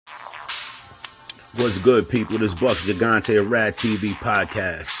What's good, people? This Bucks Gigante of Rad TV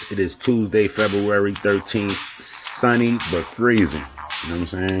podcast. It is Tuesday, February 13th. Sunny but freezing. You know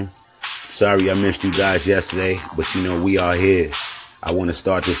what I'm saying? Sorry I missed you guys yesterday, but you know we are here. I want to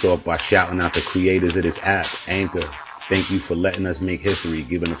start this off by shouting out the creators of this app, Anchor. Thank you for letting us make history,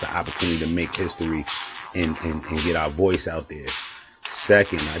 giving us an opportunity to make history and get our voice out there.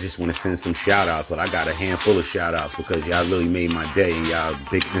 Second, I just want to send some shout outs, but I got a handful of shout outs because y'all really made my day and y'all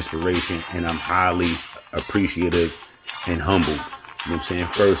big inspiration, and I'm highly appreciative and humbled. You know what I'm saying?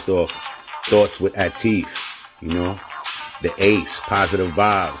 First off, Thoughts with Atif, you know, The Ace, Positive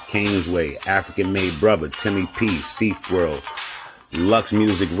Vibes, Kane's Way, African Made Brother, Timmy P, Seaf World, Lux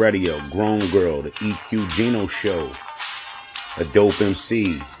Music Radio, Grown Girl, The EQ Gino Show, A Dope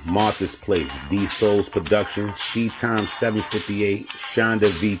MC, Martha's Place, D Souls Productions, She Time 758,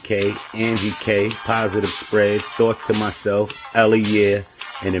 Shonda VK, Angie K, Positive Spread, Thoughts to Myself, Ellie Yeah,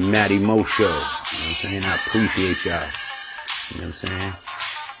 and the Matty Mo Show. You know what I'm saying? I appreciate y'all. You know what I'm saying?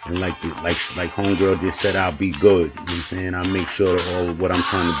 And like Homegirl just said, I'll be good. You know what I'm saying? I'll make sure that all what I'm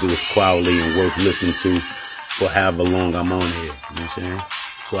trying to do is quality and worth listening to for however long I'm on here. You know what I'm saying?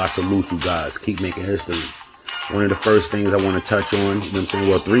 So I salute you guys. Keep making history. One of the first things I want to touch on, you know what I'm saying?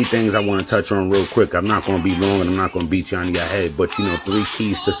 Well, three things I want to touch on real quick. I'm not going to be long and I'm not going to beat you on your head, but you know, 3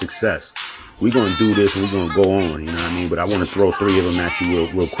 keys to success. We're going to do this and we're going to go on, you know what I mean? But I want to throw 3 of them at you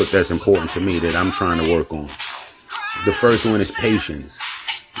real quick. That's important to me that I'm trying to work on. The first one is patience.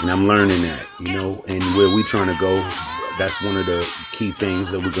 And I'm learning that, you know, and where we trying to go, that's one of the key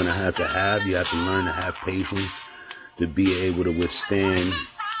things that we're going to have. You have to learn to have patience to be able to withstand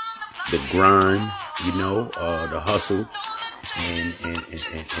the grind, you know, the hustle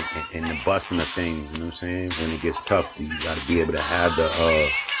and the busting of things, you know what I'm saying? When it gets tough, you got to be able to have the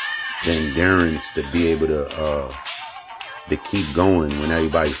endurance to be able to keep going when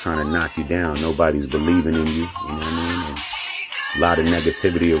everybody's trying to knock you down. Nobody's believing in you, you know what I mean? And a lot of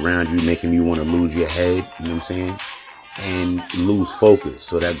negativity around you making you want to lose your head, you know what I'm saying? And lose focus.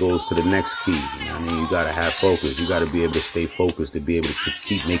 So that goes to the next key. You know what I mean? You got to have focus. You got to be able to stay focused to be able to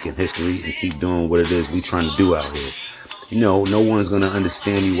keep making history and keep doing what it is we trying to do out here. You know, no one's going to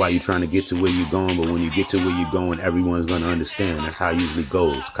understand you while you're trying to get to where you're going, but when you get to where you're going, everyone's going to understand. That's how it usually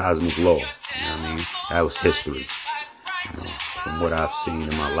goes. Cosmic law. You know what I mean? That was history. You know, from what I've seen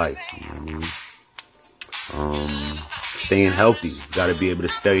in my life. You know what I mean? Staying healthy. You got to be able to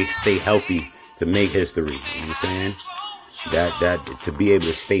stay healthy to make history. You know what I'm saying? That to be able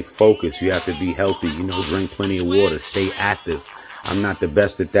to stay focused, you have to be healthy, you know, drink plenty of water, stay active. I'm not the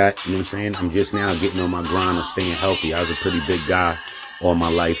best at that, you know what I'm saying? I'm just now getting on my grind of staying healthy. I was a pretty big guy all my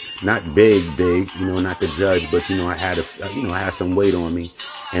life. Not big, you know, not to judge, but you know, I had some weight on me.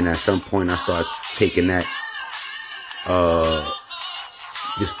 And at some point I started taking that,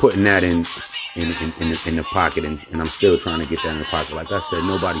 just putting that in the pocket, and I'm still trying to get that in the pocket. Like I said,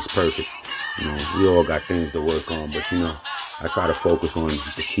 nobody's perfect. You know, we all got things to work on, but you know, I try to focus on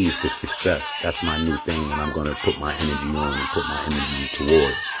the keys to success. That's my new thing, and I'm going to put my energy on and put my energy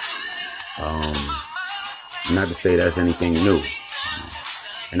towards. Not to say that's anything new.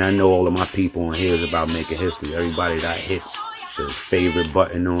 And I know all of my people on here is about making history. Everybody that hit the favorite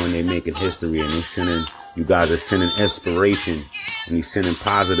button on, they making history, and you guys are sending inspiration, and you're sending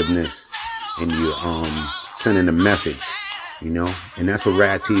positiveness, and you're sending a message. You know, and that's what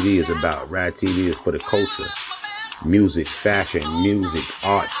Rad TV is about. Rad TV is for the culture. Music, fashion,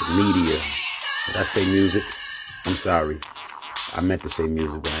 arts, media. Did I say music? I'm sorry. I meant to say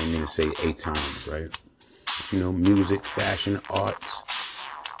music, but I didn't mean to say it 8 times, right? You know, music, fashion, arts,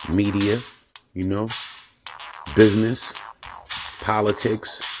 media, you know, business,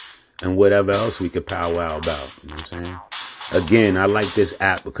 politics, and whatever else we could powwow about. You know what I'm saying? Again, I like this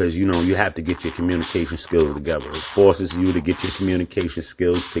app because, you know, you have to get your communication skills together. It forces you to get your communication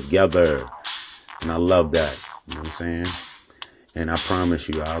skills together. And I love that. You know what I'm saying? And I promise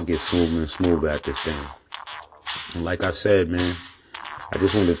you, I'll get smoother and smoother at this thing. And like I said, man, I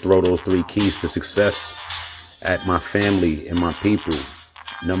just wanted to throw those 3 keys to success at my family and my people.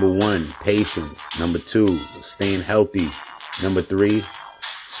 Number 1, patience. Number 2, staying healthy. Number 3,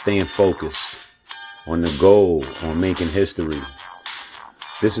 staying focused on the goal, on making history.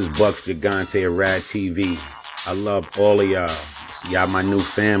 This is Bucks Gigante of Rad TV. I love all of y'all. Y'all my new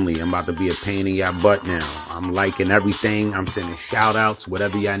family. I'm about to be a pain in y'all butt now. I'm liking everything. I'm sending shout outs,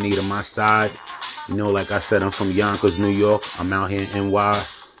 whatever y'all need on my side. You know, like I said, I'm from Yonkers, New York. I'm out here in NY.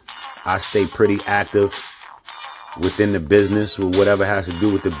 I stay pretty active within the business, with whatever has to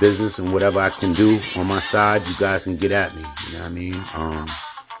do with the business, and whatever I can do on my side, you guys can get at me. You know what I mean?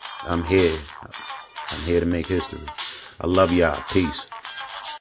 I'm here to make history. I love y'all. Peace.